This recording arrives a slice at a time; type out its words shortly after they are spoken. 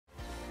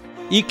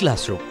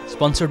E-Classroom,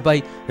 sponsored by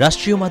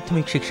রাষ্ট্রীয়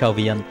মাধ্যমিক শিক্ষা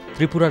অভিযান,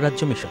 ত্রিপুরা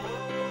রাজ্য মিশন।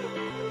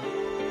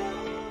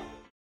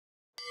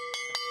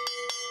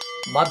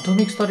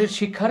 মাধ্যমিক স্তরের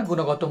শিক্ষার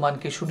গুণগত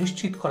মানকে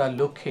সুনিশ্চিত করার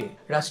লক্ষ্যে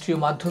রাষ্ট্রীয়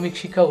মাধ্যমিক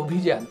শিক্ষা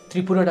অভিযান,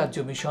 ত্রিপুরা রাজ্য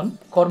মিশন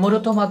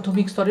কর্মরত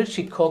মাধ্যমিক স্তরের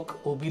শিক্ষক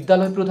ও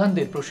বিদ্যালয়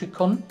প্রধানদের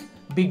প্রশিক্ষণ,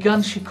 বিজ্ঞান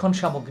শিক্ষণ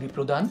সামগ্রী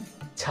প্রদান,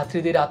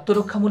 ছাত্রীদের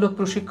আত্মরক্ষামূলক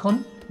প্রশিক্ষণ,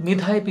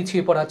 মেধায়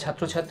পিছিয়ে পড়া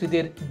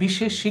ছাত্রছাত্রীদের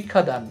বিশেষ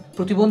শিক্ষাদান,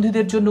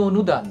 প্রতিবন্ধীদের জন্য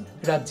অনুদান,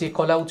 রাজ্যে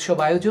কলা উৎসব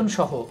আয়োজন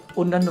সহ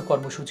অন্যান্য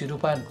কর্মসূচি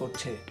রূপায়ণ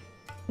করছে।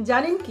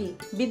 জানেন কি,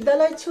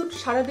 বিদ্যালয় ছুট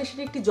সারা দেশের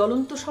একটি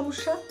জ্বলন্ত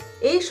সমস্যা।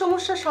 এই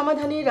সমস্যা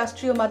সমাধানে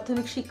রাষ্ট্রীয়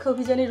মাধ্যমিক শিক্ষা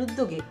অভিযানের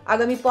উদ্যোগে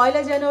আগামী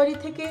 1 জানুয়ারি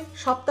থেকে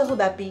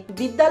সপ্তাহব্যাপী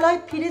বিদ্যালয়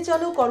ফিরে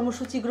চলো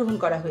কর্মসূচি গ্রহণ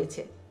করা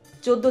হয়েছে।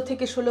 14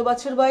 থেকে 16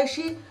 বছর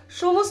বয়সী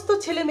সমস্ত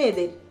ছেলে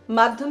মেয়েদের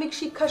মাধ্যমিক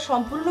শিক্ষা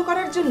সম্পূর্ণ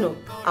করার জন্য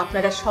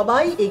আপনারা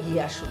সবাই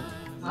এগিয়ে আসুন।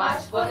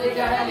 মাঝপথে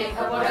যারা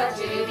লেখাপড়া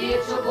ছেড়ে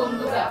দিয়েছো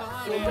বন্ধুরা,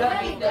 তোমরা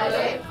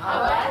বিদ্যালয়ে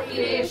আবার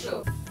ফিরে এসো।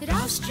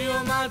 রাষ্ট্রীয়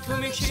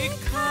মাধ্যমিক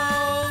শিক্ষা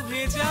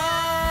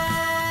অভিযান।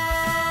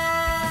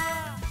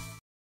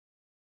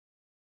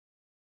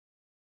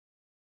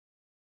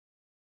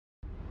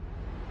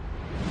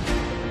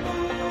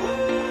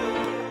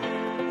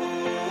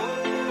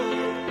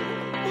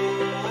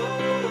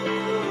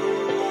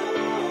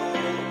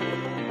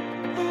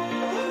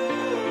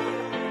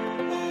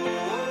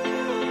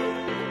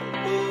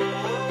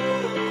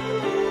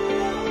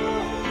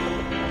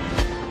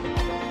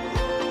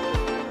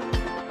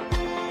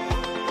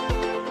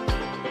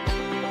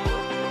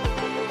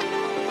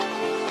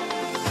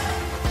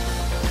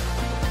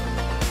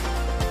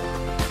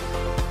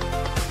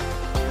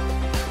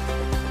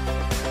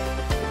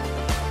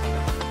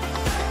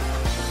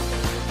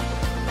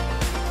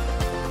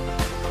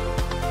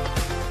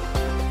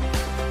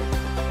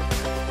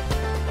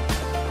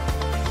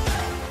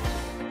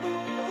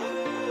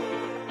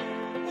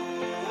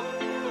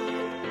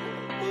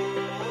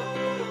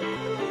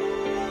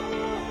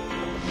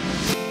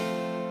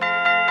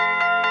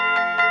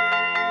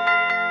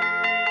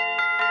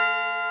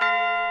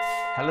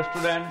 Hello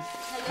student.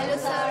 Hello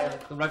sir.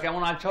 তোমরা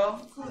কেমন আছো?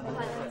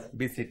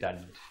 Be seated.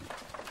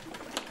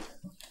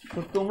 তো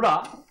তোমরা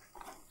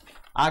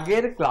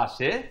আগের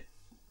ক্লাসে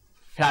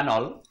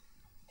ফেনল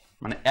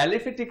মানে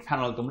অ্যালিফেটিক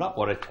ফেনল তোমরা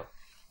পড়েছো।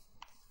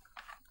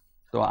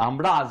 তো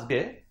আমরা আজকে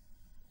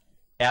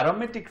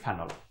অ্যারোমেটিক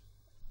ফেনল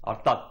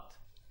অর্থাৎ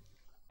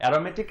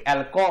অ্যারোমেটিক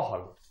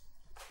অ্যালকোহল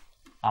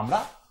আমরা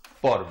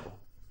পড়ব।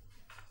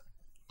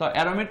 তো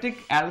অ্যারোমেটিক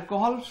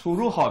অ্যালকোহল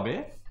শুরু হবে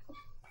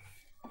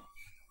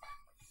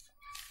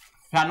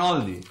ফেনল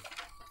দিয়ে।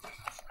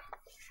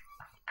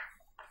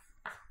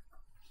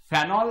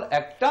 ফেনল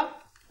একটা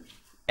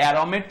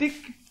অ্যারোমেটিক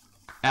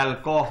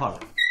অ্যালকোহল।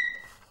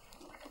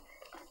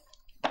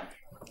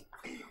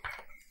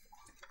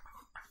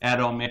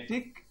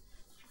 Aromatic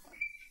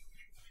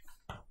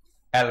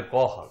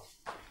alcohol.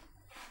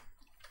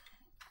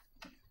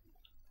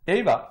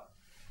 এইবার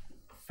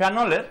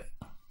ফেনলের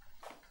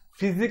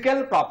ফিজিক্যাল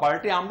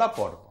প্রপার্টি আমরা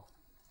পড়ব।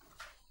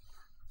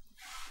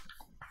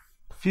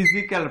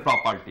 Physical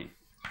property.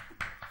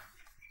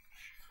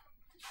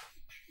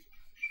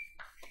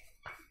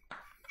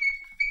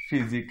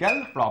 Physical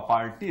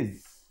properties.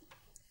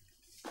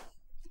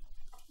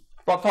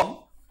 প্রথম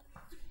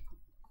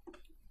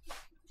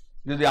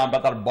যদি আমরা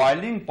তার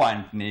বয়লিং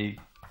পয়েন্ট নেই,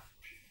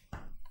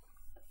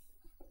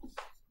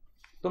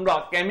 তোমরা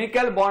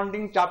কেমিক্যাল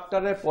বন্ডিং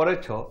চ্যাপ্টারে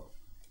পড়েছো,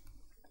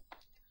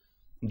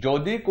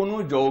 যদি কোনো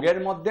যৌগের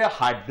মধ্যে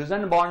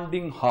হাইড্রোজেন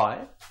বন্ডিং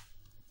হয়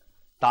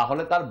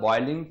তাহলে তার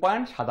বয়লিং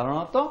পয়েন্ট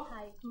সাধারণত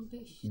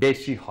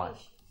বেশি হয়।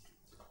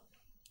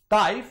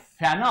 তাই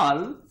ফেনল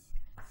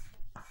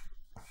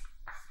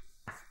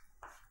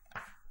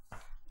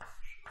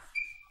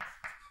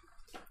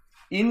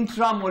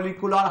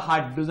intramolecular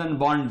hydrogen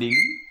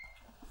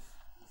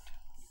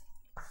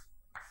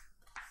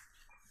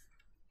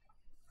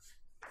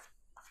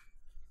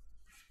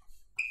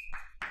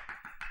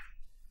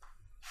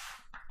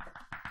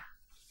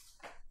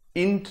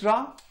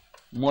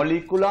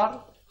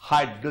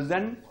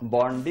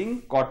bonding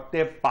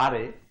করতে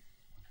পারে,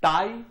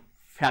 তাই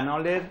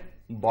ফেনলের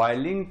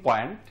বয়লিং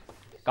পয়েন্ট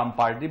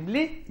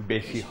কম্পারেটিভলি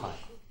বেশি হয়।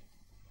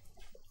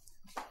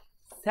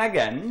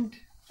 Second,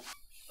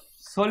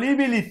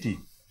 solubility.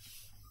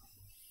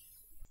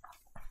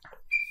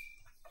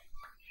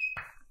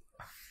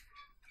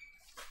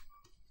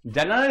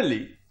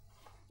 Generally,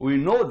 we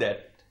know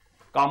that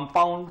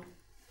compound,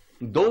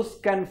 those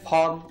can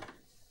form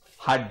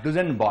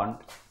hydrogen bond,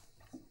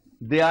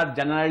 they are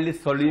generally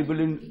soluble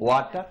in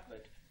water.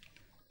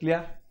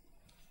 Clear?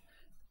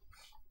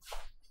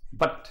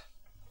 But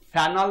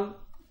phenol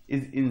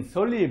is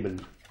insoluble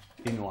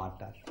in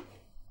water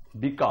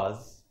because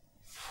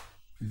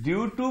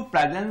due to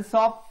presence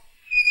of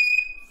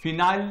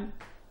phenyl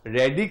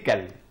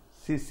radical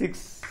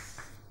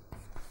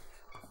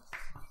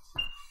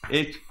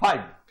C6H5,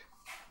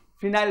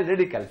 phenyl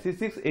radical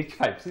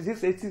C6H5.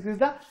 C6H6 is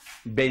the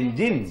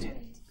benzene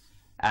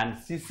and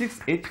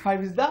C6H5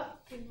 is the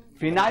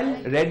phenyl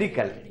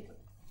radical.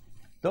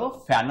 So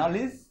phenol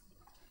is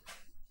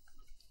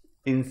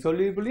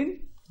insoluble in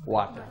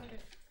water.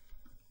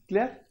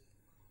 Clear?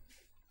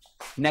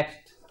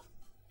 Next,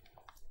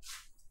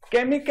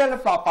 chemical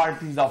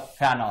properties of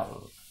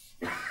phenol.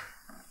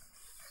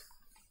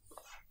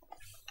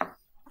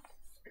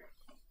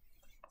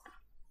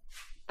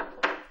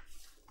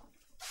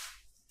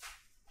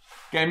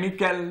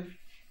 Chemical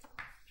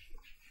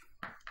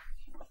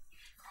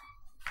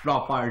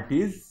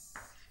properties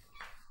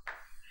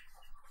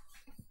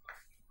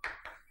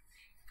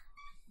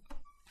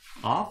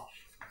of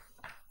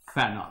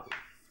phenol.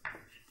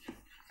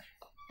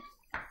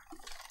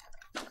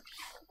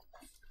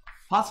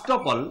 First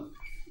of all,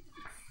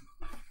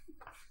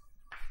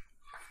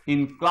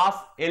 in class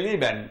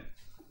 11,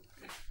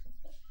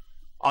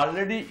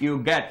 already you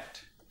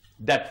get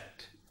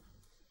that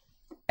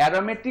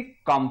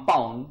aromatic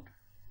compound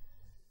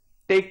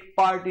take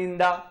part in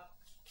the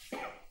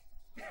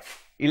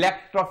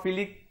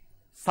electrophilic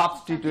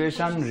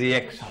substitution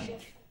reaction.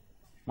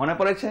 মনে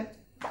পড়েছে?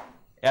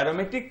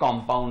 Aromatic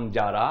compound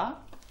যারা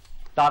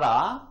তারা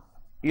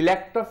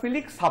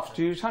electrophilic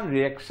substitution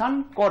reaction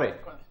করে।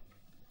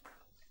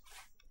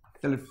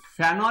 তাহলে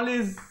phenol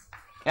is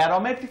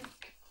aromatic,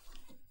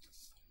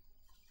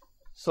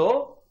 so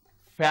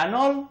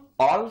phenol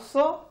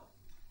also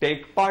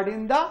take part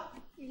in the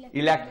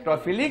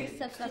electrophilic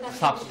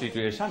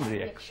substitution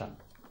reaction.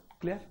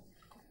 Clear?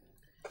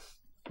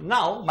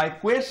 Now my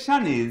question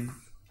is,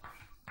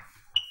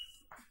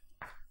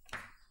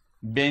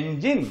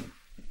 benzene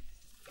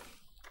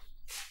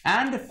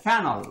and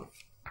phenol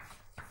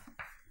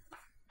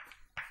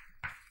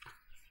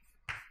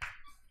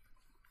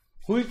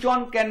which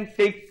one can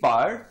take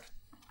part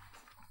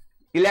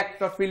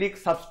electrophilic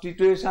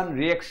substitution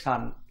reaction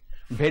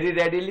very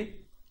readily?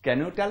 Can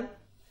you tell?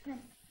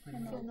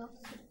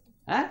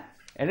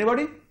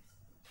 Anybody?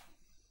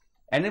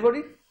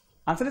 Anybody?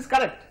 Answer is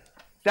correct.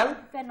 Tell.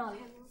 Phenol.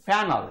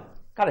 Phenol.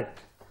 Correct.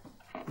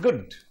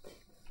 Good.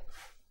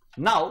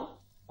 Now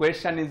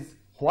question is,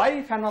 why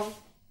phenol?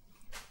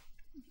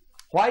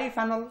 Why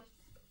phenol?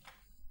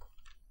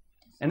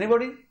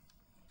 Anybody?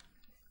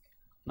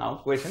 Now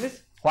question is,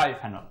 why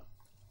phenol?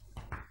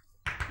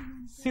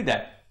 See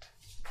that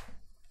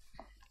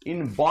in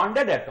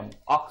bonded atom,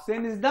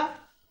 oxygen is the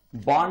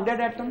bonded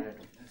atom,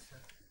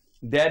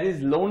 there is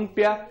lone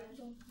pair,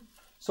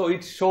 so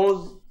it shows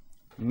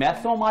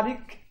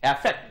mesomeric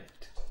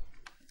effect.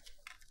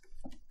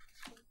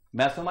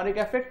 Mesomeric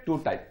effect, two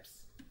types,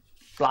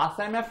 plus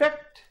M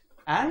effect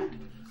and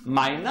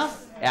minus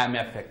M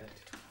effect.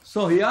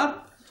 So here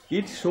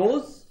it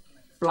shows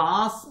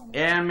plus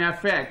M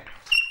effect.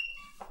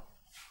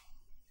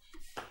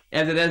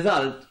 As a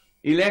result,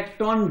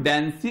 electron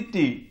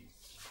density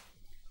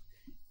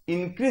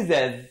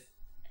increases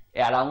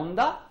around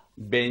the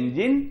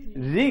benzene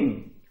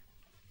ring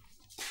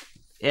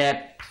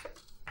at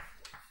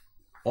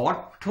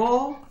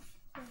ortho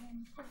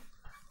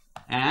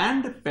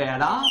and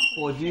para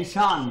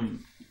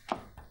position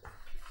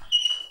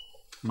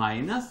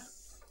minus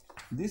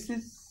this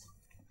is,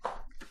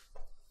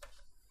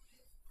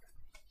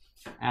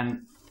 and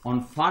on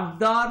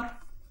further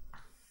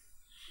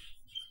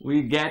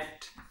we get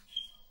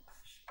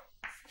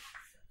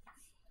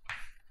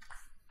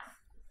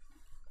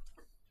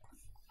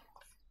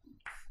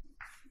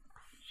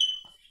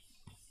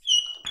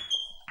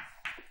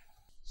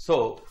so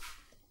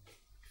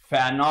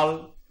phenol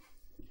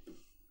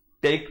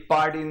take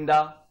part in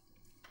the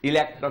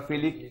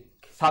electrophilic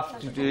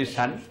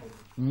substitution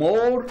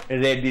more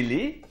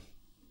readily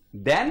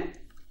than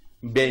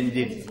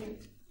benzene,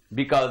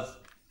 because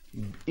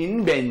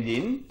in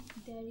benzene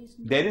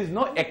there is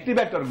no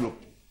activator group.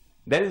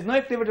 There is no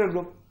activator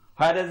group,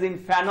 whereas in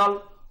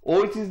phenol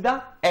OH is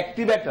the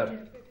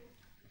activator.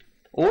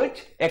 OH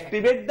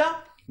activate the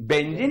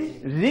benzene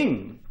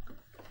ring,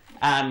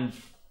 and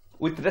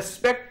with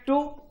respect to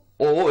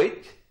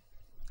OH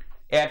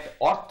at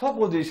ortho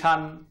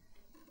position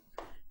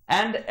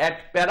and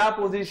at para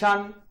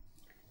position,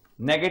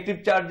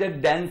 negative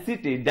charges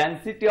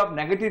density of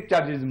negative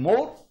charge is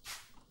more.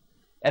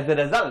 As a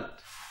result,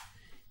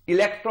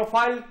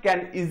 electrophile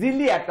can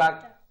easily attack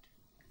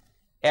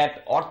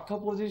at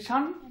ortho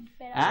position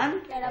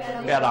and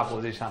para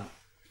position.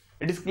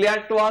 It is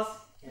clear to us?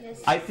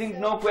 Yes. I think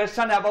no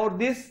question about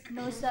this?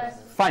 No, sir.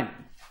 Fine.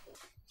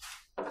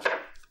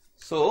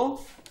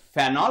 So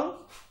phenol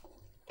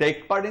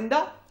take part in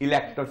the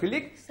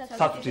electrophilic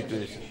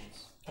substitution.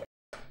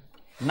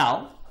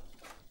 Now,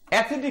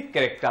 acidic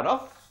character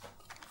of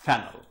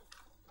phenol.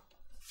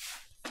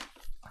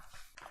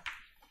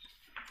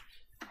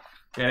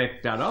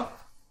 Character of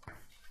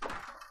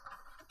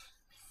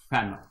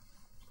phenol.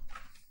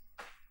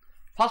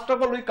 First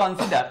of all, we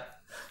consider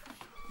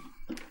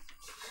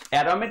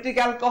aromatic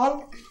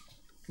alcohol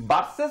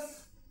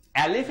versus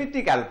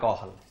aliphatic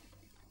alcohol,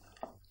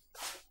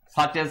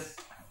 such as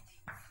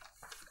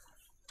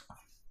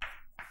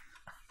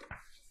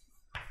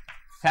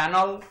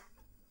phenol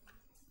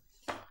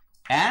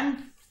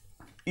and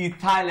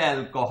ethyl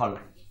alcohol.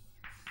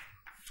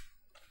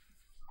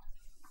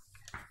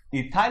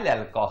 Ethyl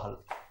alcohol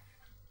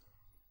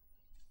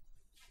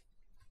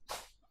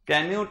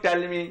Can you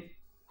tell me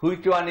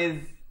which one is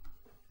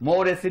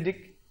more acidic?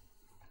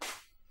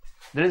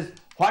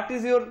 What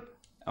is your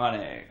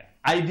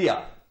idea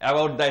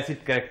about the acid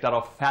character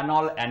of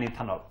phenol and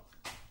ethanol?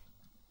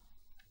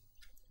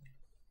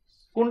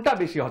 কোনটা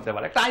বেশি হতে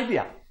পারে? একটা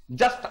idea,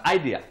 just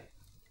idea.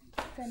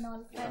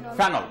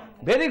 Phenol.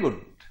 Very good.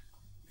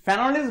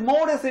 Phenol is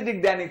more acidic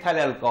than ethyl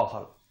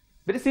alcohol.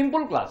 Very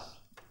simple class.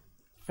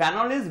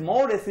 Phenol is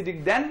more acidic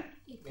than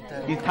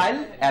ethyl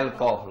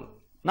alcohol.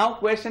 Now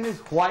question is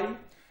why?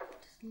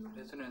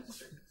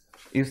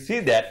 You see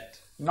that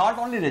not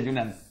only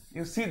resonance,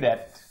 you see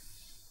that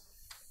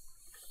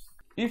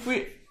if we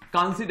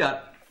consider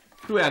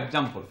two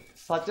examples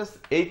such as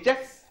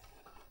HX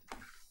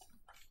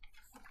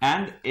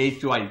and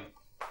HY,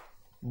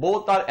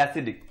 both are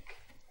acidic.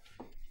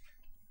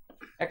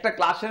 একটা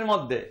ক্লাসের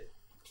মধ্যে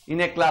in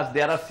a class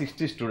there are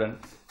 60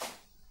 students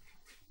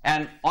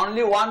and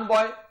only one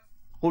boy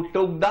who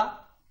took the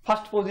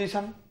first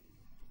position.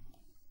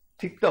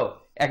 ঠিক তো,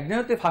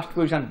 একজনই first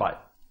position পায়।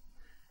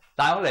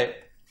 তাহলে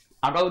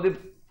আমরা যদি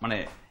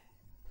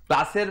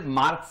ক্লাসের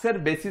মার্কসের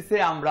বেসিসে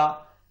আমরা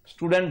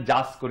স্টুডেন্ট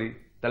জাজ করি,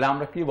 তাহলে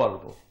আমরা কি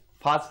বলবো?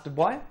 ফার্স্ট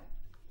বয়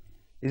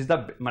ইজ দ্য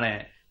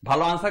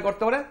ভালো আনসার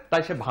করতে পারে,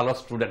 তাই সে ভালো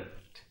স্টুডেন্ট।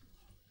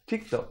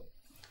 ঠিক তো,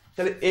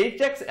 তাহলে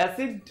HX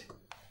acid,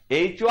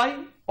 HY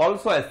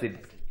also acid.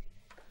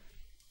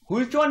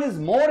 Which one is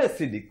more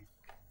acidic?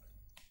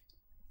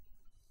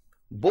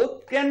 Both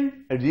can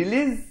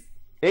release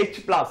H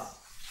plus.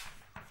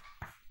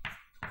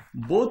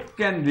 Both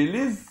can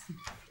release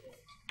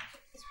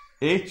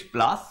H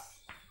plus.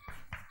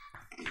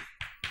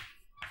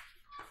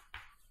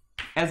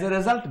 As a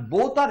result,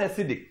 both are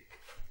acidic.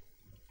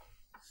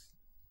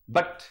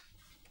 But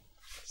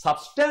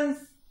substance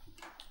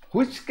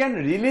which can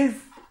release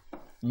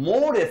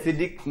more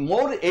acidic,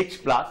 more H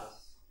plus,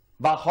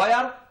 but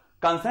higher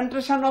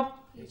concentration of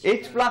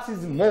H plus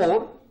is more,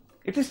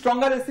 it is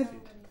stronger acid.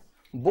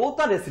 Both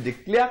are acidic,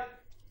 clear?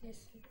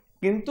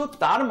 Kintu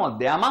tar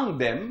moddhe among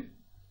them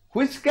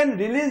which can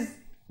release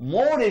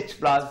more H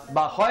plus,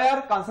 but higher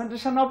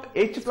concentration of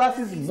H plus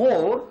is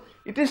more,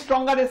 it is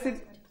stronger acid.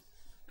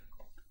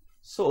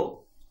 So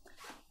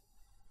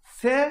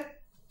say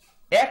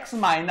X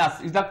minus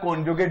is the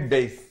conjugate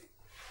base.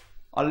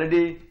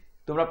 Already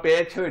তোমরা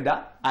পেয়েছো এটা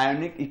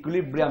ionic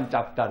equilibrium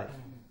চ্যাপ্টারে।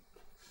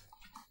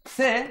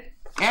 Say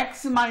X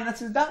minus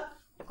is the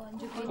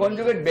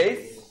conjugate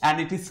base and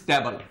it is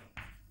stable.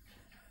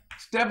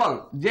 Stable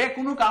যে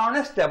কোনো কারণে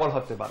stable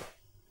হতে পারে,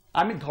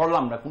 আমি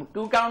ধরলাম না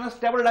কোন কারণে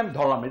স্টেবল, আমি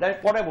ধরলাম, এটা আমি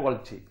পরে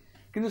বলছি।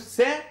 কিন্তু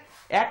সে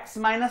X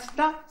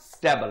মাইনাসটা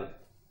স্টেবল,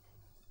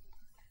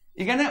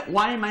 এখানে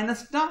Y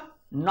মাইনাসটা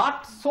not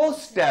so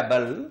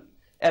stable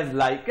as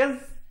like as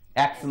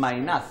X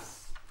minus।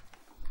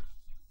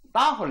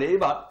 তাহলে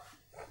এবার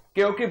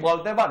কেউ কি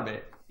বলতে পারবে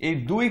এই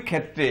দুই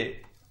ক্ষেত্রে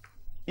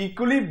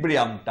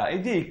ইকুইলিব্রিয়ামটা, এই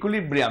যে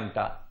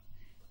ইকুইলিব্রিয়ামটা,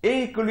 এই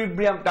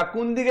ইকুইলিব্রিয়ামটা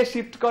কোন দিকে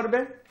শিফট করবে?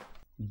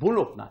 ভুল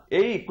হোক না,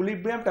 এই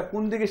ইকুইলিব্রিয়ামটা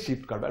কোন দিকে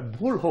শিফট করবে? আর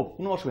ভুল হোক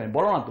কোনো অসুবিধা নেই,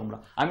 বলো না তোমরা।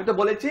 আমি তো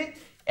বলেছি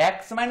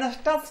এক্স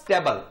মাইনাসটা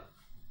স্টেবল,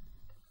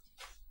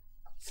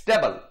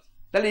 স্টেবল,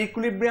 তাহলে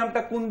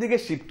ইকুইলিব্রিয়ামটা কোন দিকে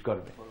শিফট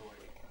করবে?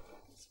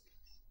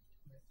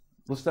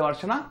 বুঝতে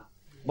পারছো না?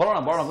 বলো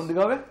না, বলো না, কোন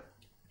দিকে হবে?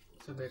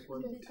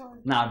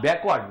 না,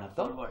 ব্যাকওয়ার্ড না,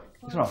 তো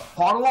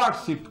ফরওয়ার্ড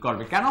শিফট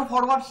করবে। কেন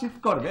ফরওয়ার্ড শিফট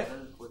করবে?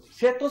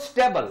 সে তো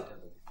স্টেবল,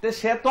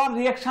 সে তো আর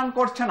রিঅ্যাকশন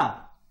করছে না।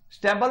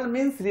 স্টেবল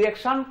মিন্স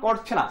রিঅ্যাকশন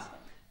করছে না,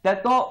 তাই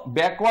তো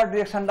ব্যাকওয়ার্ড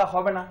রিঅ্যাকশনটা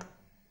হবে না,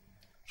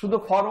 শুধু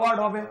ফরওয়ার্ড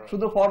হবে,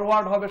 শুধু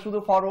ফরওয়ার্ড হবে, শুধু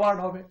ফরওয়ার্ড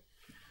হবে।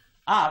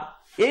 আর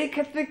এই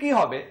ক্ষেত্রে কি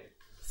হবে?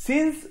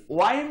 Since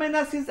Y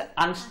minus is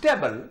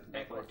unstable,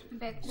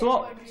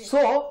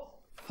 so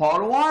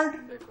forward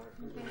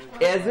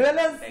as well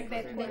as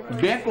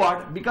backward,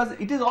 because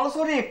it is also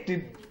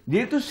reactive.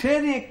 যেহেতু সে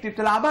রিঅ্যাক্টিভ,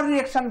 তাহলে আবার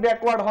রিঅ্যাকশন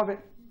ব্যাকওয়ার্ড হবে,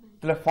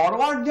 তাহলে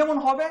ফরওয়ার্ড যেমন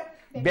হবে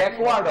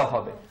ব্যাকওয়ার্ডও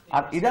হবে।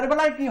 আর এদের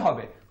বেলায় কি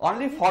হবে?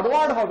 অনলি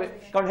ফরওয়ার্ড হবে,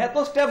 কারণ হে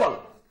তো স্টেবল,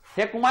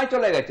 হে কুমায়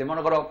চলে গেছে।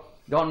 মনে করো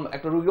যখন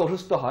একটা রোগী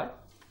অসুস্থ হয়,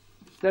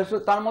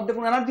 তার মধ্যে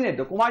কোনো এনার্জি নেই,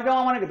 তো কুমায়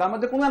যাওয়া মানে কি? তার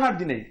মধ্যে কোনো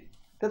এনার্জি নেই,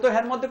 তো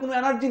হের মধ্যে কোনো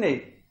এনার্জি নেই।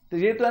 তো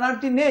যেহেতু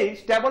এনার্জি নেই,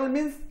 স্টেবল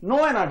মিন্স নো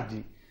এনার্জি,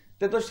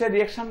 তো সে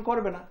রিঅ্যাকশন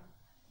করবে না।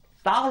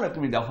 তাহলে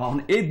তুমি দেখো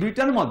এই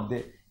দুইটার মধ্যে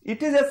it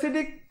is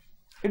acidic,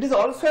 it is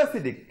also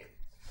acidic.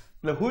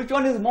 Which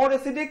one is more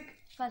acidic?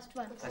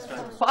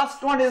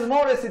 First one is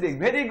more acidic.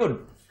 Very good.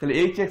 তাহলে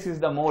HX is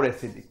the more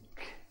acidic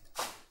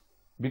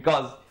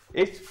because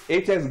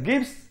HX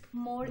gives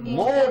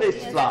more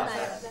H plus.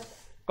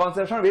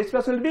 Concentration of H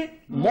plus will be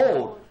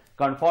more,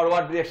 কারণ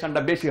forward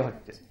রিঅ্যাকশনটা বেশি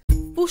হচ্ছে।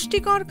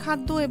 পুষ্টিকর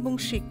খাদ্য এবং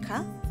শিক্ষা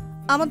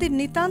আমাদের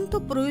নিতান্ত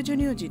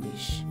প্রয়োজনীয়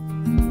জিনিস।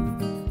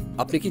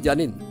 আপনি কি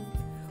জানেন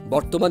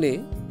বর্তমানে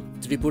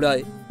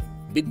ত্রিপুরায়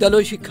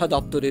বিদ্যালয় শিক্ষা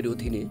দপ্তরের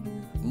অধীনে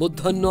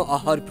মধ্যাহ্ন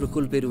আহার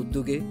প্রকল্পের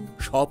উদ্যোগে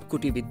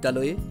সবকটি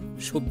বিদ্যালয়ে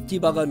সবজি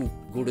বাগান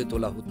গড়ে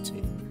তোলা হচ্ছে।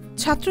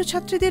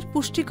 ছাত্রছাত্রীদের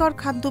পুষ্টিকর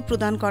খাদ্য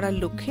প্রদান করার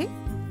লক্ষ্যে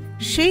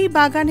সেই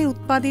বাগানে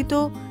উৎপাদিত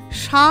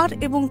সার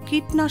এবং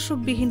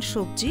কীটনাশকবিহীন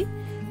সবজি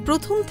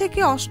প্রথম থেকে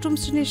অষ্টম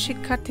শ্রেণীর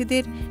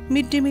শিক্ষার্থীদের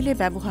মিড ডে মিলে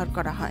ব্যবহার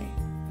করা হয়।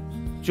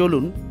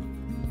 চলুন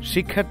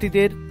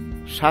শিক্ষার্থীদের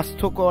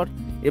স্বাস্থ্যকর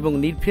এবং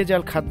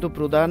নির্ভেজাল খাদ্য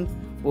প্রদান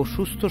ও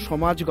সুস্থ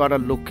সমাজ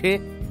গড়ার লক্ষ্যে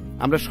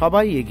আমরা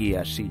সবাই এগিয়ে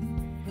আসি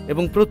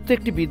এবং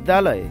প্রত্যেকটি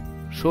বিদ্যালয়ে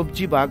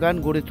সবজি বাগান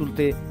গড়ে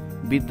তুলতে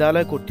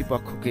বিদ্যালয়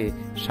কর্তৃপক্ষকে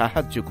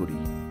সাহায্য করি।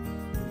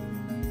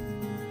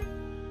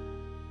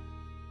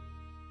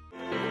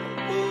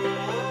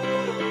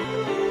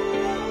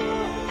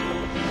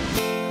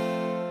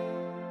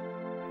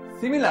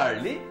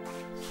 Similarly,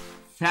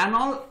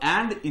 phenol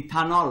and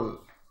ethanol.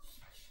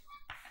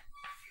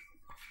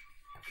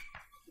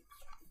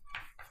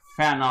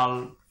 Phenol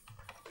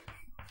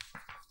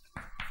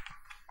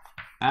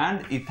and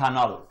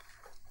ethanol.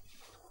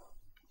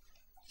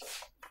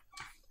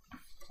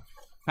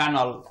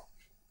 Phenol.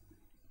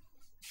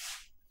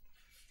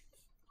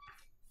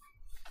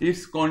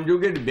 Its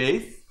conjugate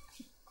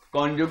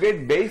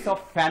base of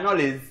phenol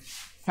is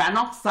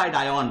phenoxide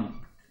ion.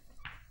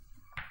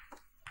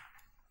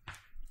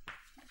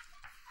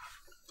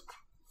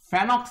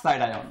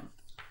 Phenoxide ion.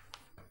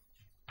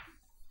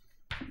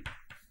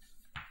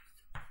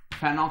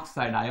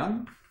 Phenoxide ion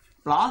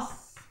plus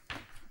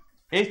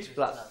H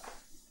plus,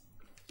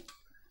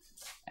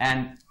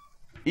 and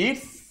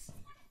it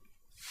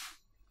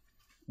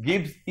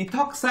gives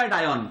ethoxide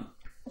ion.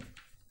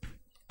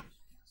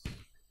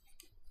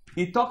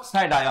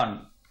 Ethoxide ion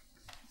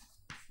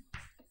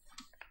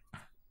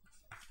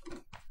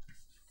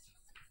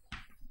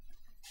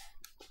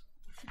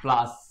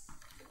plus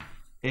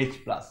H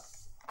plus.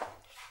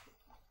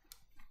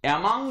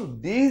 Among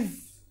these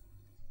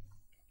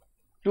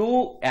two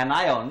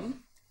anion,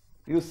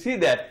 you see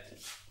that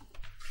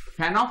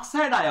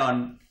phenoxide ion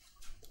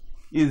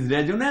is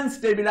resonance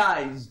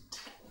stabilized.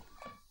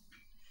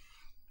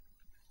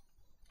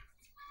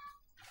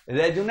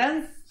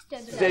 Resonance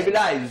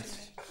stabilized.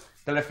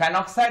 তাহলে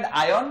phenoxide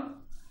ion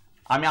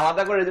আমি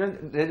আলাদা করে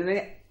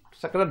resonance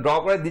একটা draw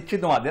করে দিচ্ছি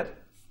তোমাদের,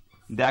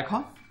 দেখো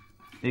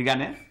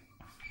এখানে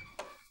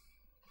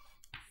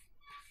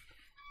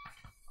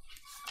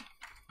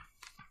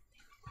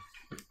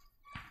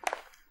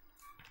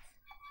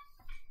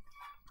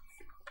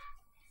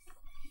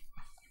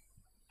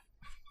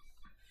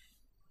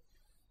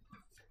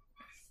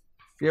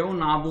কেউ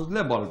না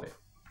বুঝলে বলবে।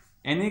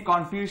 এনি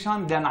কনফিউশন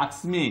দেন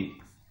আস্ক মি।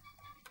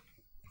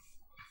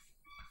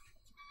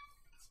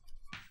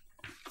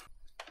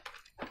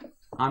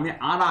 আমি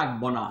আর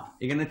আঁকবো না,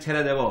 এখানে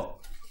ছেড়ে দেব।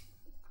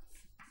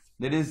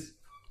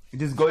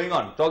 ইট ইজ গোয়িং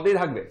অন, চলতেই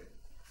থাকবে।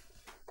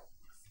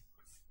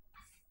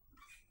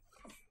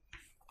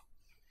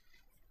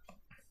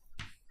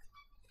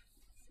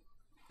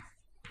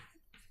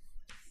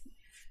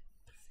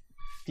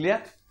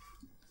 Clear?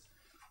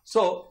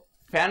 So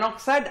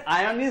phenoxide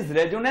ion is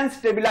resonance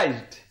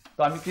stabilized. তো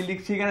আমি কি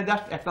লিখছি এখানে,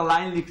 জাস্ট একটা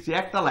লাইন লিখছি,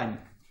 একটা line.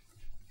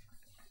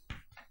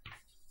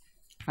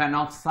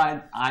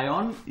 phenoxide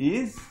ion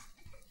is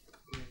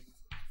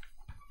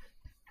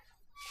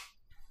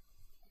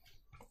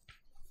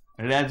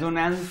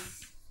resonance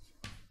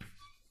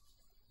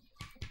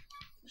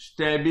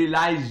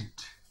stabilized,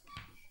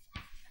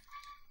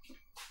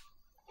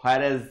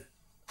 whereas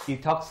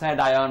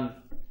ethoxide ion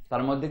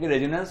তার মধ্যে কি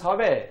রেজোনেন্স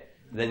হবে?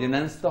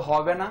 রেজোনেন্স তো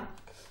হবে না।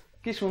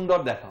 কি সুন্দর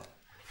দেখো,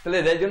 তাহলে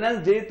রেজোনেন্স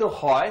যেহেতু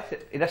হয়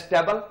এটা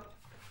স্টেবল,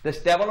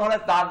 স্টেবল হলে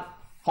তার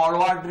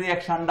ফরওয়ার্ড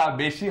রিঅ্যাকশনটা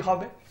বেশি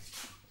হবে।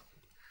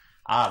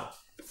 আর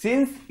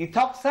since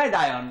ethoxide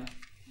ion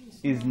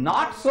is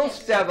not so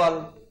stable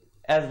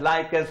as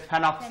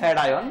phenoxide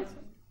ion,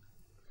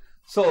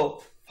 so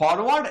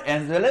forward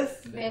as well as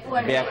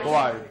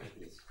backward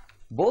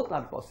both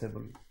are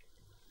possible.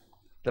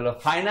 So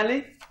finally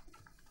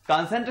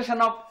concentration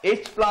of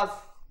H plus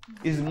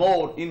is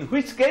more in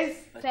which case?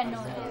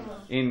 Phenol.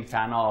 In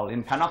phenol,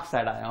 in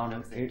phenoxide ion.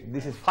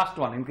 This is first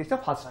one, in case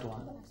of first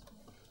one.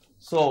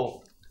 So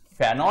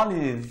phenol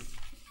is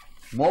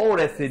more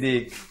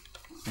acidic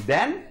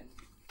than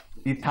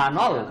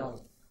ethanol.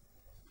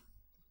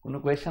 কোনো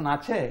question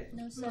আছে?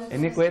 No, sir.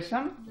 Any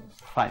question?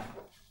 Fine.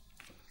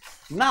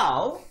 Now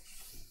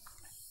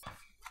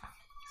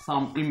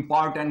some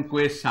important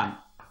question.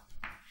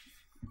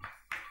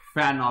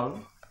 Phenol,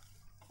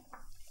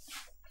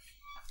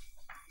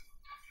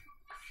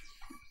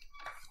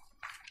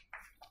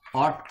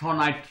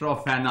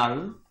 orthonitrophenol,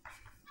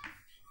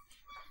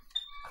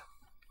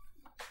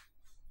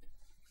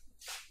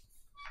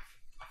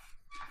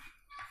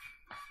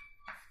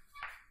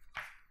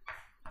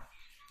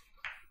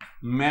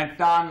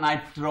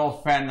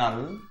 metanitrophenol,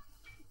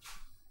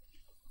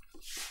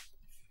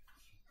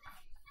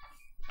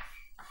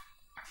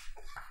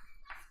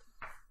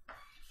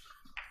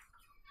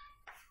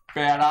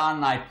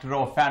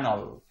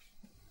 paranitrophenol.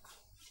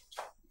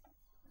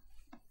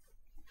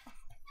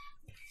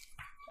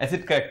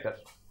 Acid character.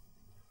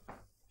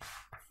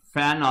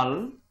 Phenol,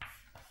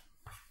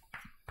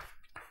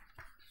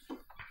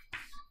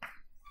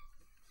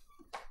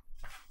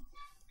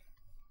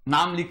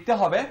 নাম লিখতে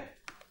হবে।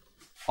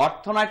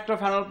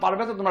 অর্থোনাইট্রোফেনল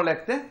পারবে তো তোমরা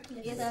লিখতে?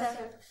 Yes, sir.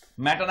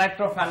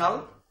 Metanitrophenol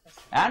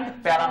and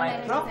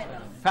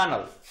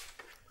paranitrophenol.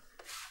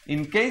 In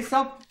case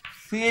of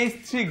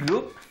CH3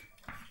 group,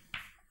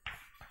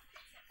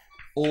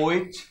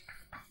 OH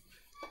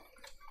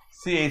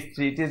CH3,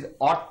 it is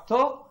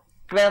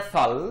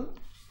orthocresol,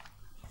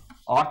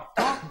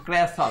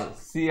 orthocresol,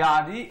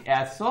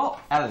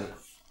 CRESOL,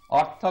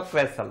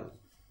 orthocresol.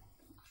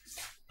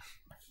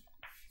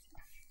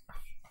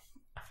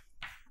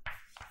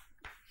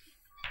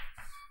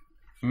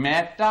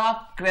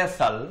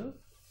 Metacresol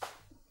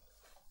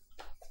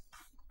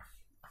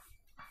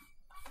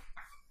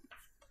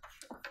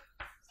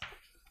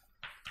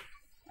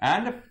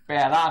and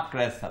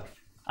paracresol.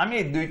 আমি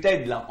এই দুইটাই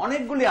দিলাম,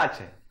 অনেকগুলি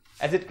আছে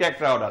অ্যাসিড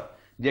ক্যারেক্টার অর্ডার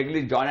যেগুলি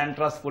জয়েন্ট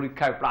এন্ট্রান্স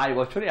পরীক্ষায় প্রায়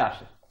বছরই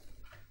আসে।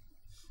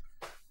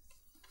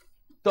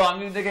 তো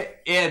আমি এটাকে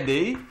এ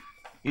দেই,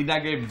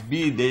 এটাকে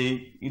বি দেই,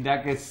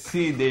 এটাকে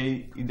সি দেই,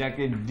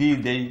 এটাকে ডি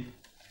দেই,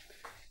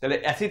 তাহলে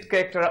অ্যাসিড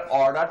ক্যারেক্টার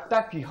অর্ডারটা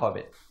কি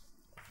হবে?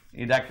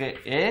 এটাকে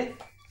এ,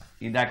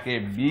 এটাকে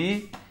বি,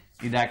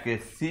 এটাকে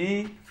সি,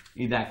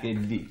 এটাকে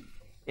ডি।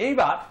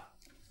 এইবার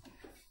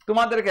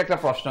তোমাদেরকে একটা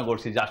প্রশ্ন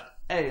করছি, জাস্ট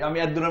আমি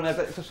এক দূরের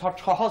একটা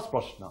সহজ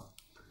প্রশ্ন,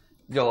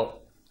 যে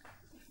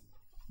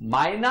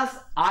minus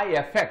I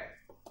effect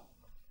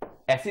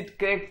acid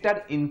character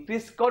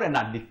increase করে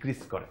না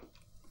ডিক্রিজ করে?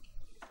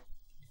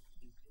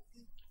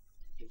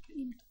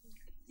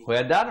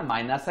 whether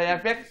minus I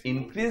effect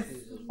increase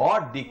or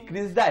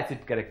decrease the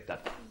acid character?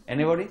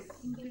 Anybody?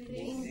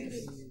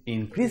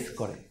 Increase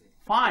করে।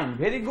 Fine,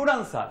 very good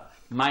answer.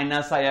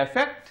 Minus I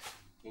effect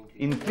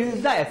increase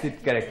the acid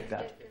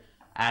character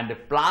and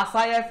plus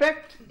I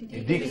effect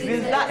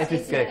decrease the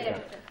acid character.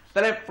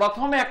 তাহলে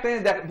প্রথমে একটা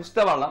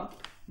বুঝতে পারলাম,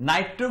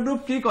 Nitro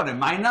group কি করে?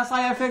 Minus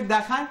I effect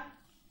দেখায়।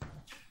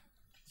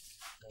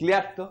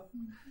 Clear তো?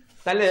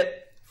 তাহলে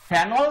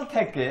ফেনল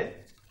থেকে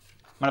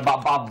মানে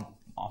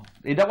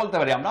এটা বলতে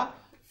পারি আমরা,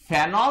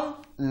 phenol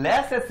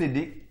less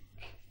acidic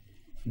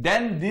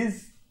then this,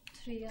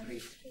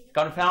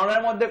 কারণ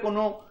ফেনলের মধ্যে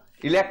কোনো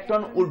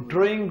ইলেকট্রন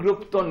উইথড্রয়িং গ্রুপ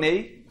তো নেই।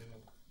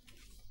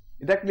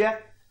 এটা clear?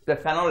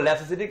 Phenol less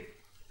acidic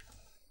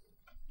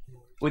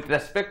with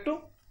respect to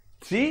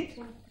 3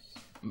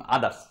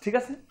 others. ঠিক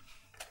আছে?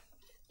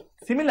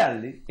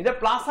 সিমিলারলি এটা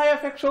প্লাস আই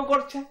এফেক্ট শো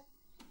করছে।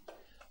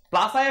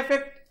 Plus I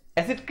effect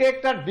acid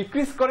character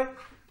decrease করে,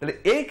 তাহলে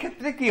এই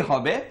ক্ষেত্রে কি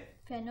হবে?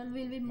 Phenol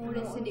will be more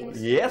acidic.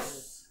 Yes,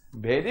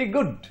 very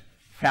good.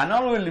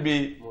 Phenol will be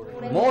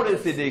more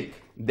acidic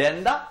than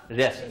the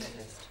rest,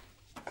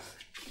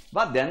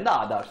 but than the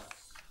others.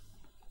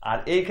 আর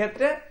এই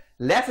ক্ষেত্রে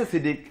less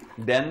acidic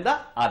than the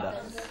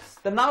others.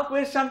 The now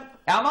question,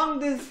 among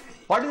these,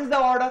 what is the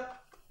order?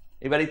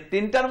 এবার এই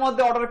তিনটার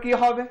মধ্যে order কি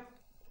হবে?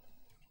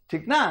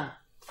 ঠিক না?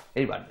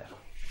 এইবার দেখো,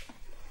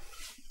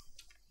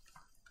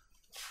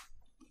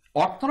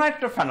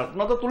 অর্থোনাইট্রোফেনল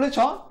তোমরা তো তুলেছ,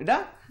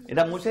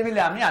 এটা মুছে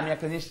ফেলে আমি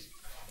একটা জিনিস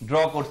ড্র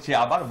করছি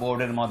আবার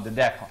বোর্ডের মধ্যে।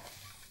 দেখো,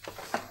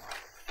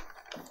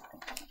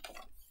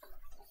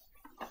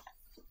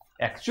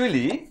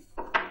 actually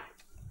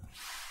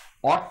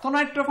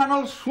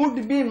অর্থোনাইট্রোফেনল should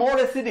be more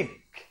acidic,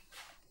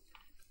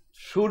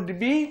 should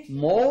be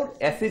more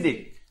acidic.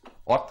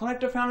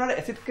 অর্থোনাইট্রোফেনলের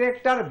acid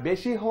character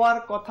বেশি হওয়ার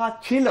কথা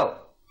ছিল,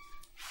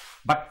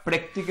 but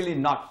practically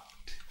not.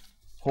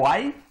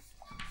 Why?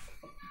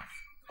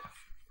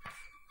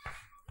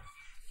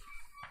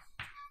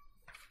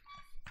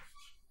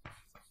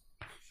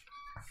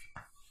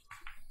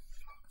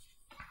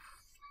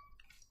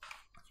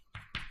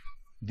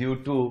 due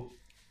to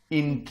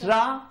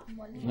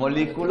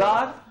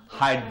intramolecular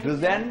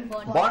hydrogen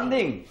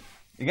bonding.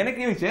 এখানে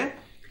কি হয়েছে?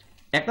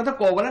 একটা তো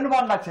কোভ্যালেন্ট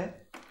বন্ড আছে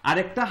আর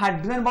একটা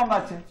হাইড্রোজেন বন্ড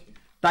আছে,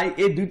 তাই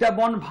এই দুইটা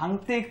বন্ড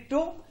ভাঙতে একটু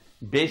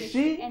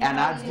বেশি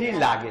এনার্জি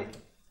লাগে।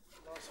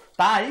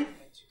 তাই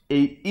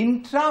এই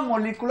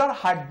ইন্ট্রামলিকুলার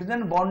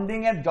হাইড্রোজেন বন্ডিং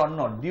এর জন্য,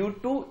 due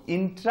to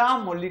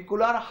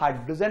intramolecular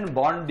hydrogen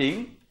bonding,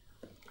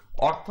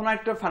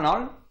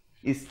 অর্থোনাইট্রোফেনল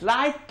is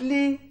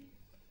slightly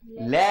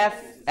less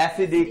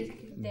acidic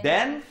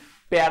than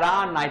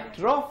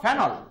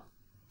paranitrophenol.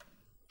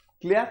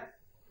 Clear?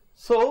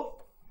 So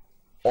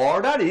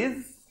order is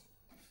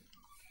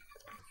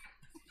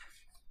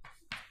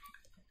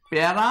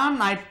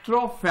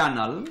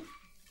paranitrophenol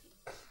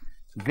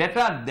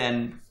greater than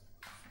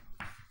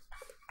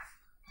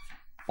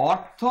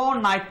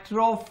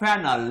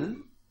orthonitrophenol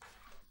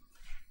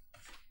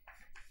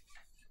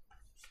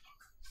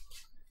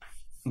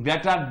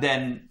greater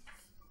than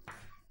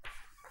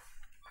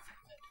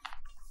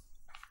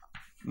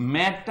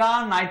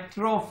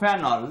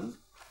metanitrophenol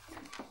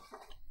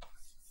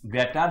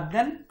greater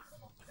than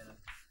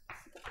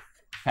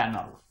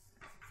phenol.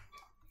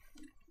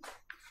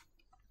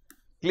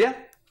 Clear?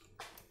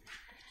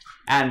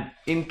 And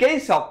in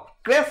case of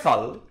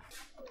cresol,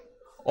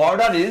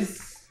 order is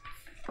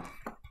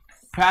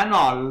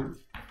phenol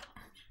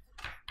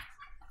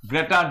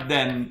greater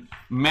than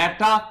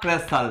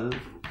metacresol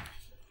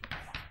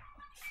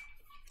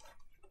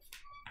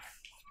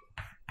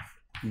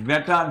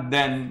greater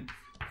than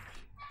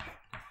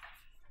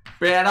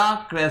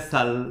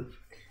paracresol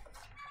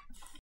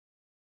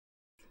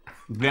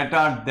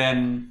greater than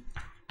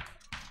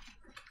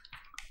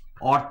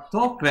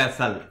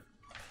orthocresol.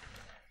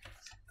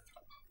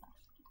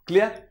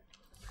 Clear?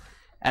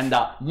 And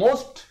the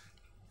most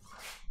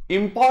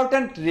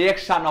important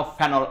reaction of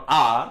phenol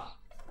are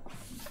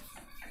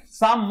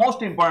some most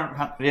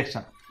important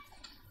reaction.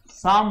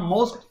 Some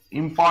most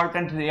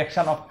important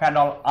reaction of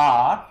phenol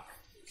are,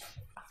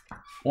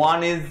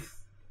 one is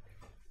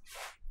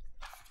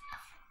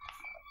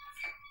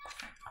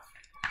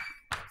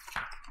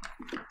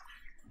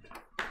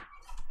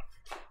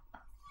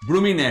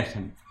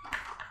bromination,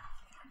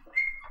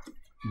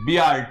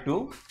 Br2,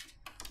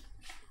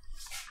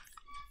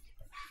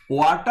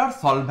 water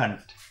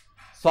solvent.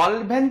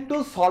 Solvent to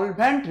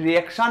solvent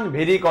reaction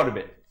vary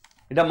করবে,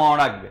 এটা মনে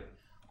রাখবে।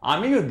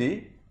 আমি যদি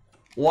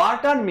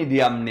water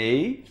medium নেই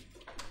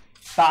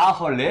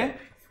তাহলে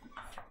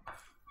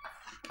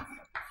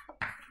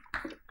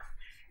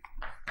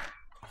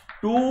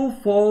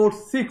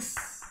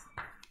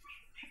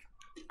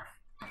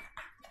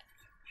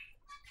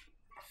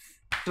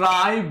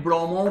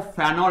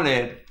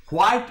ট্রাইব্রোমোফেনলের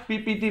white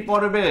PPT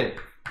পড়বে,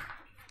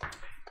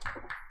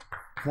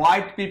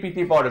 white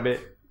PPT পড়বে,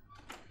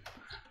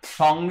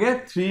 সঙ্গে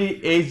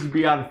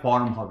 3HBr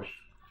ফর্ম হবে।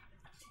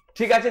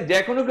 ঠিক আছে, যে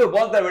কোনো কেউ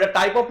বলতে হবে এটা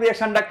টাইপ অফ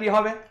রিঅ্যাকশনটা কি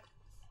হবে,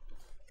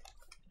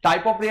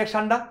 টাইপ অফ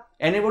রিঅ্যাকশনটা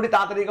এনিবডি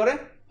তাড়াতাড়ি করে?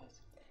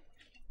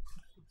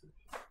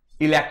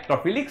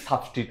 Electrophilic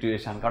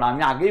substitution. কারণ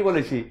আমি আগেই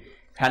বলেছি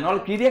ফেনল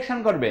কি রিঅ্যাকশন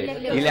করবে,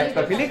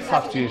 ইলেকট্রোফিলিক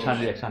সাবস্টিটিউশন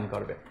রিঅ্যাকশন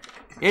করবে।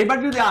 এবার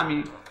যদি আমি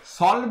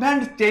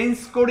সলভেন্ট চেঞ্জ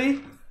করি,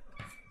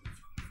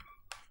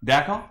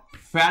 দেখো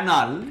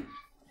phenol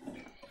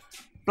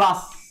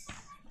plus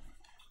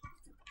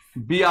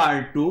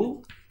Br2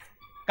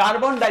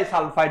 carbon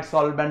disulphide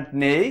solvent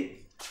নেই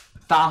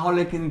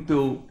তাহলে কিন্তু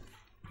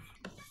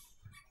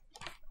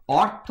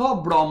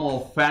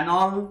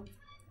অর্থোব্রোমোফেনল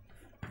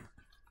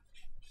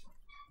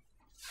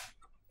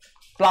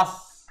প্লাস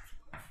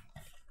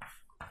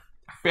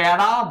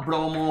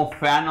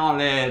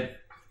প্যারাব্রোমোফেনলের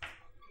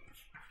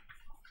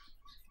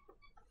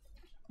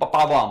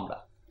পাবো আমরা,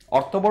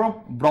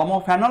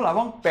 অর্থোব্রোমোফেনল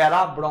এবং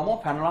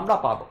প্যারাব্রোমোফেনল আমরা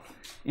পাবো।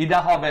 এটা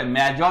হবে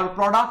মেজর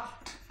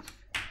প্রোডাক্ট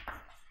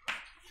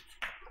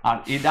আর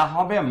এটা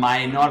হবে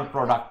minor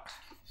product,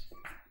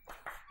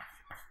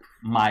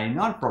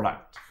 minor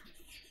product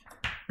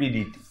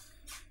PDT.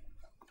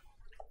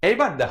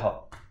 এইবার দেখো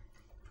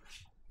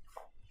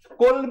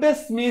কোলবে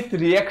স্মিথ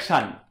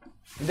রিঅ্যাকশন,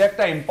 এটা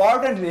একটা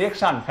ইম্পর্টেন্ট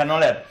রিঅ্যাকশন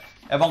ফেনলের,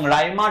 এবং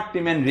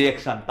রাইমার-টিমেন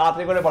রিঅ্যাকশন।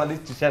 তাড়াতাড়ি করে বলে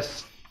দিচ্ছি, শেষ।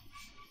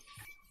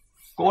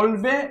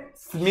 কোলবে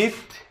স্মিথ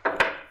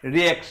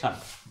রিঅ্যাকশন,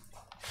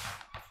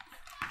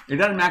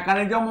 এটার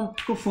মেকানিজম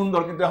খুব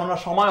সুন্দর, কিন্তু এখন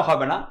আর সময়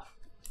হবে না।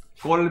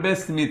 কোলবে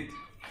স্মিথ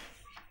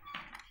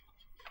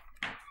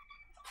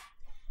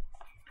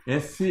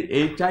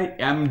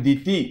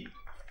SCHIMDT,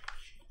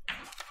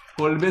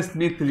 কোলবে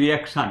স্মিথ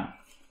রিঅ্যাকশন,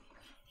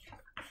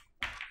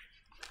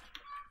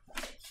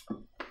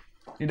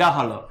 এটা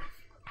হলো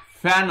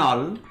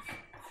ফেনল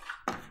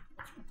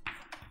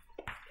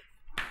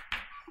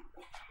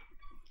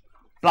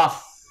প্লাস,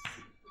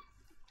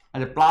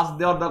 আচ্ছা প্লাস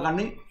দেওয়ার দরকার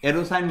নেই,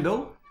 এরোসাইন দাও,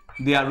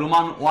 দেয়া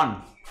Roman 1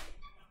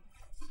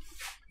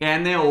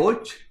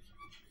 NaOH,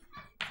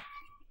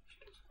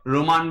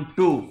 Roman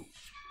 2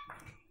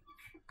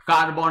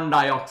 carbon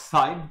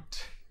dioxide,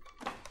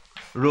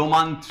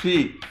 Roman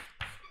 3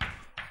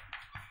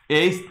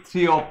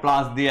 H3O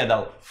plus দিয়ে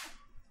দাও,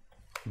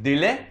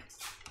 দিলে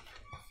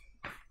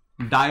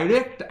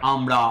ডাইরেক্ট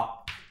আমরা,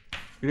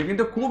 এটা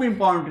কিন্তু খুব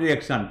ইম্পর্টেন্ট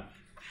রিঅ্যাকশন,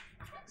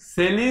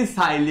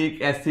 স্যালিসাইলিক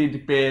অ্যাসিড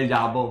পেয়ে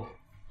যাব।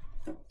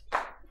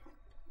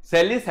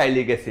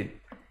 স্যালিসাইলিক অ্যাসিড,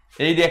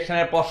 এই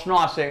রিঅ্যাকশনের প্রশ্ন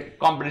আসে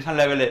কম্পিটিশন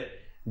লেভেলে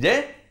যে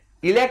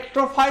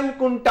ইলেকট্রোফাইল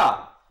কোনটা,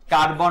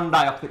 কার্বন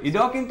ডাইঅক্সাইড।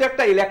 এটাও কিন্তু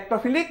একটা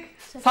electrophilic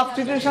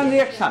substitution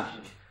reaction.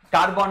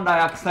 Carbon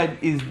dioxide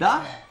is the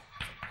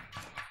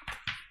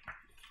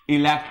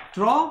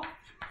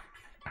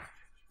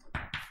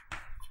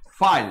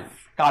electrophile,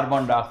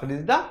 carbon dioxide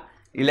is the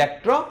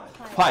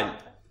electrophile.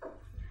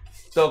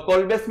 তো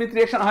কোলবে স্মিথ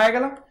রিঅ্যাকশন হয়ে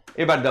গেল।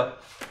 এবার দাও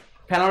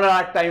ফেনলের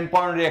একটা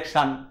ইম্পর্টেন্ট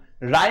রিঅ্যাকশন,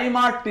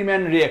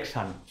 রাইমার-টিমেন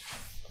রিঅ্যাকশন।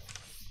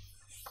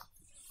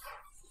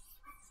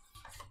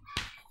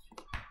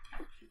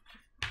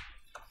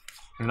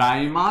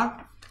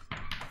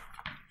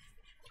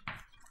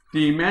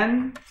 রাইমার-টিমেন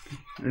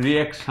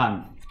রিঅ্যাকশন,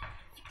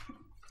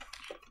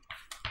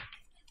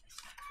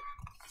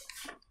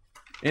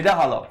 এটা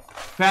হলো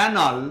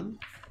ফেনল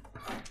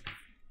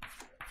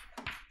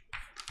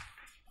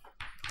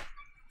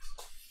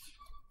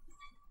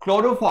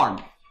ক্লোরোফর্ম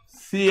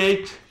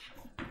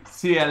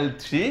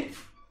CHCl3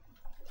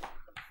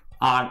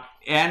 আর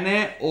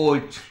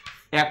NaOH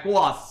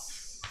অ্যাকুয়াস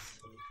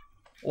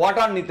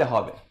ওয়াটার নিতে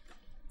হবে,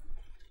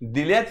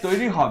 দিলে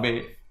তৈরি হবে,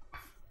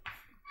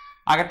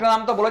 আগেরটা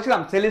নাম তো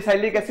বলেছিলাম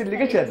স্যালিসাইলিক অ্যাসিড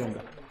লিখেছিলে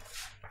তোমরা,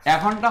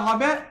 এখনটা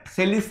হবে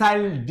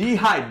স্যালিসাইল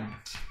ডিহাইড,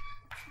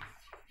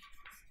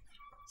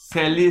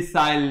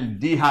 স্যালিসাইল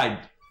ডিহাইড।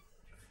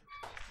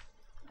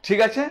 ঠিক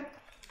আছে,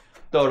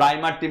 তো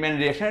রাইমার-টিমেন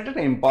রিঅ্যাকশন এটা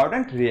একটা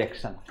ইম্পর্টেন্ট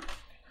রিঅ্যাকশন।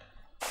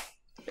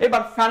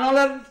 এবার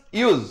ফেনলের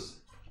ইউজ,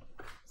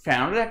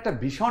 ফেনলের একটা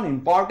ভীষণ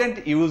ইম্পর্টেন্ট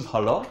ইউজ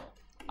হলো,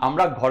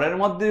 আমরা ঘরের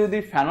মধ্যে যদি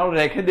ফেনল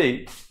রেখে দেই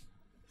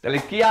তাহলে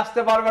কি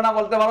আসতে পারবে না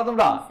বলতে পারো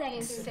তোমরা?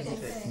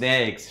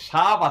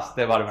 সাপ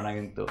আসতে পারবে না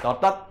কিন্তু।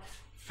 অর্থাৎ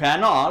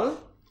ফেনল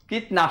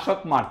কীটনাশক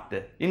মারতে,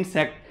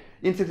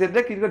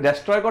 ইনসেক্টিসাইডে কি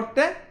ডেস্ট্রয়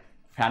করতে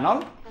ফেনল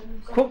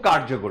খুব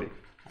কার্যকরী।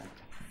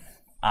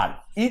 আর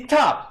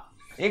ইথার,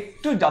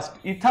 একটু জাস্ট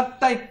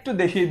ইথারটা একটু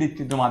দেখিয়ে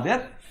দিচ্ছি তোমাদের।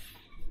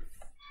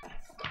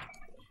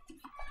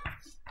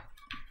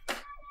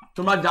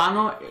 তোমরা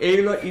জানো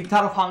এইগুলো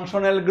ইথার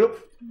ফাংশনাল গ্রুপ।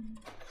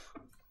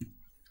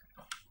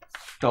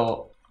 তো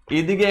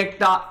এদিকে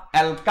একটা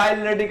অ্যালকাইল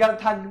রেডিক্যাল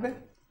থাকবে,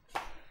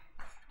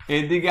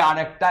 এদিকে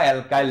আরেকটা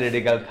অ্যালকাইল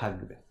রেডিক্যাল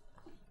থাকবে।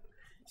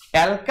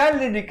 অ্যালকাইল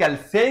রেডিক্যাল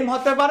সেম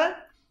হতে পারে,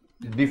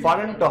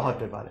 ডিফারেন্টও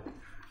হতে পারে।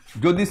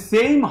 যদি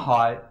সেম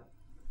হয়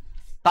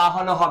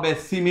তাহলে হবে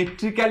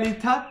সিমেট্রিক্যাল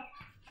ইথার,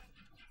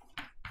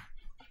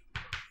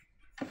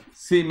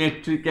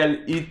 সিমেট্রিক্যাল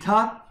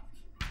ইথার।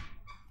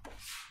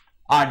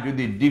 আর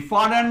যদি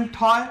ডিফারেন্ট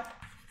হয়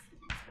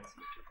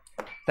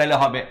তাহলে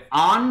হবে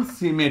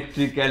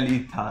unsymmetrical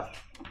ether,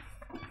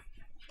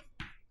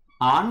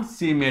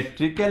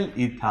 unsymmetrical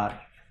ether.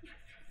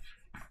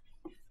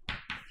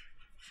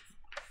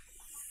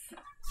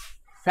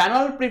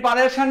 Phenol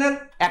প্রিপারেশনের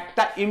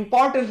একটা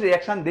ইম্পর্টেন্ট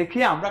রিঅ্যাকশন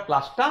দেখিয়ে আমরা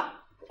ক্লাসটা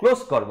ক্লোজ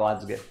করব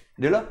আজকে,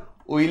 যেগুলো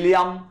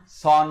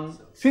উইলিয়ামসন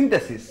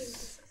সিনথেসিস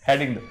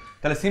হেডিং দাও।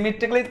 তাহলে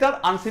সিমেট্রিক্যাল ইথার,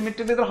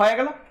 আনসিমেট্রিক্যাল ইথার হয়ে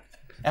গেল।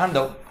 এখন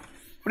দাও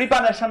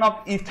preparation of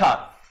ether,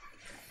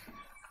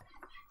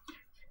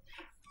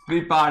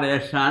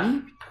 preparation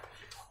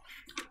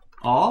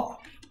of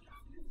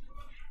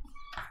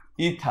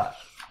ether,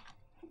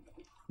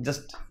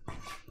 just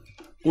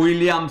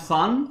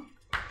Williamson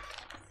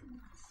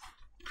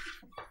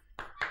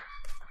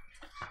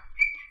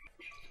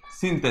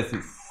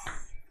synthesis.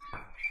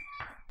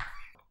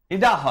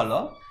 এটা হলো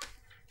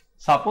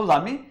সাপোজ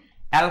আমি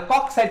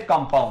অ্যালকক্সাইড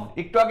কম্পাউন্ড,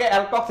 একটু আগে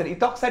অ্যালকক্সাইড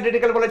ইথক্সাইড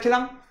রেডিক্যাল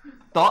বলেছিলাম,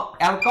 তো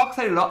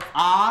অ্যালকক্সাইড হলো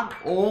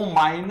RO-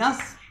 Na+,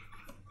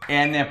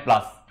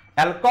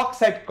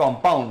 alkoxide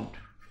compound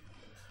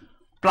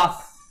plus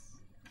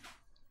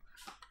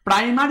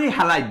primary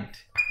halide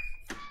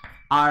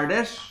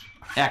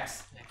R-X।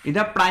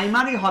 এটা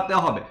প্রাইমারি হতে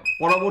হবে,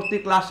 পরবর্তী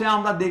ক্লাসে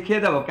আমরা দেখিয়ে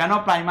দেব কেন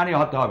প্রাইমারি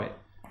হতে হবে।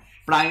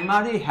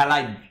 প্রাইমারি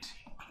হ্যালাইড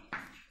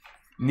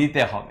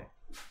নিতে হবে।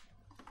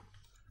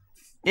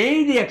 এই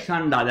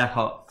রিঅ্যাকশনটা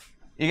দেখো,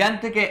 এখান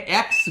থেকে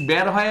X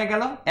বের হয়ে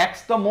গেল, X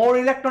তো মোর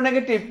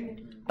ইলেকট্রোনেগেটিভ,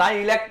 তাই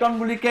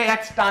ইলেকট্রনগুলিকে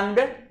X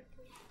টানবে,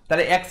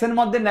 তাহলে X এর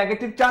মধ্যে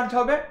নেগেটিভ চার্জ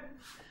হবে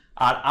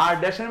আর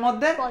R' এর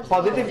মধ্যে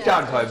পজিটিভ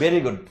চার্জ হয়।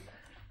 Very good.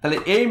 তাহলে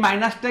এই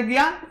মাইনাসটা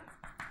গিয়া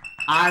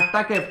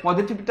আরটাকে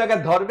পজিটিভটাকে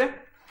ধরবে,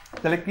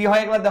 তাহলে কি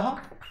হয়ে গেল দেখো,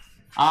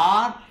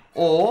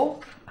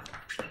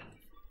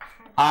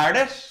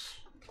 RO-R'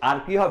 আর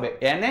কি হবে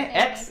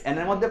Na(X), N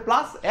এর মধ্যে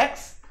প্লাস X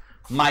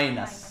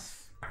মাইনাস।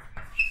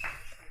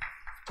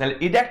 তাহলে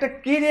এটা একটা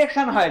কি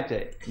রিঅ্যাকশন হয়েছে?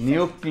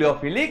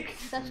 নিউক্লিওফিলিক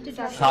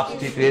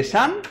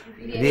সাবস্টিটিউশন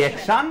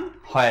রিঅ্যাকশন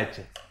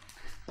হয়েছে।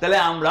 তাহলে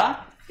আমরা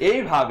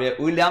এইভাবে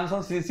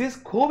উইলিয়ামসন সিনথেসিস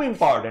খুব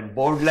ইম্পর্টেন্ট,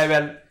 বোর্ড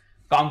লেভেল,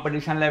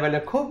 কম্পিটিশন লেভেলে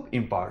খুব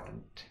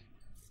ইম্পর্টেন্ট।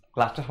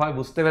 ক্লাসটা সবাই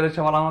বুঝতে পেরেছে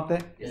বলার মতে?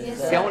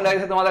 কেমন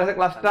লাগছে তোমাদের কাছে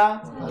ক্লাসটা?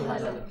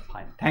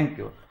 Fine, thank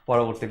you.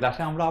 পরবর্তী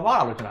ক্লাসে আমরা আবার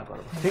আলোচনা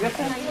করব, ঠিক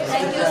আছে?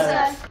 Thank you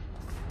sir.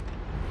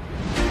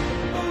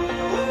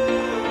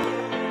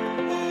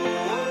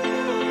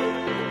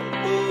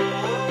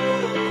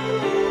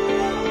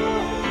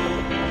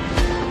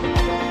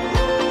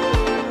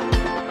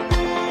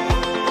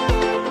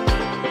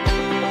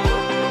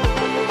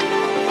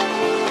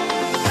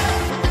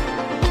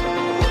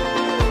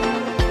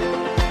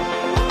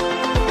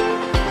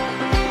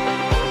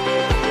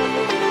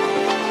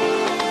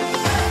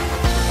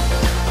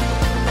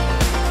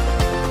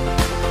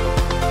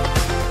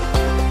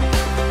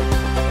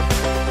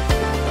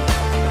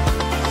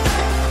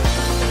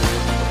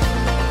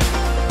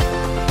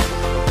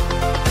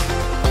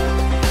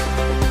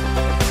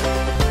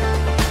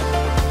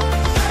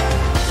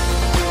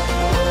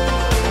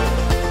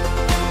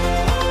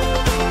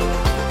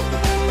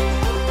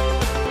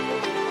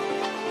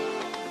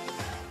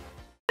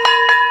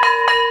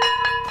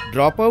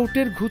 ড্রপ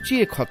আউটের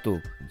ঘুচিয়ে ক্ষত,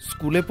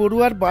 স্কুলে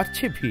পড়ুয়ার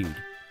বাড়ছে ভিড়,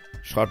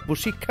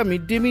 সর্বশিক্ষা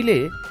মিড ডে মিলে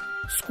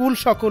স্কুল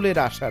সকলের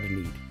আশার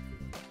নীড়।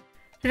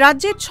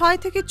 রাজ্যের 6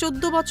 থেকে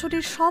 14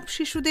 বছরের সব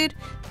শিশুদের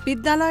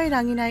বিদ্যালয়ের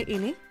আঙিনায়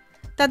এনে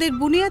তাদের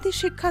বুনিয়াদী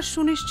শিক্ষা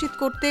সুনিশ্চিত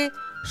করতে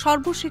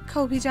সর্বশিক্ষা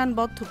অভিযান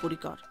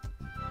বদ্ধপরিকর।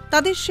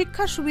 তাদের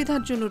শিক্ষার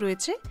সুবিধার জন্য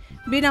রয়েছে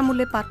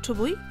বিনামূল্যে পাঠ্য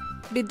বই,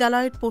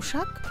 বিদ্যালয়ের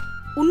পোশাক,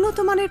 উন্নত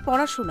মানের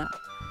পড়াশোনা,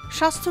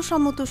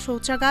 স্বাস্থ্যসম্মত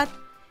শৌচাগার,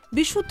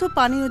 বিশুদ্ধ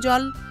পানীয়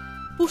জল,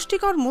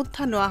 পুষ্টিকর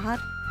মধ্যাহ্ন আহার,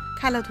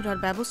 খেলাধুলার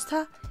ব্যবস্থা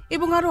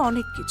এবং আরও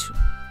অনেক কিছু।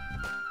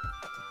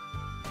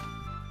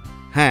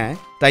 হ্যাঁ,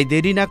 তাই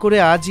দেরি না করে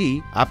আজই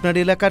আপনার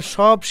এলাকার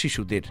সব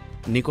শিশুদের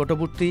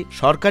নিকটবর্তী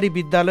সরকারি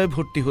বিদ্যালয়ে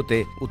ভর্তি হতে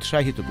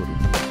উৎসাহিত করুন।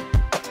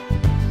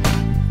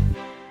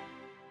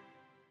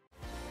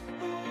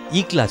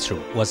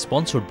 E-Classroom was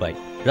sponsored by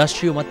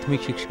রাষ্ট্রীয়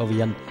মাধ্যমিক শিক্ষা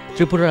অভিযান,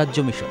 ত্রিপুরা রাজ্য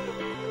মিশন।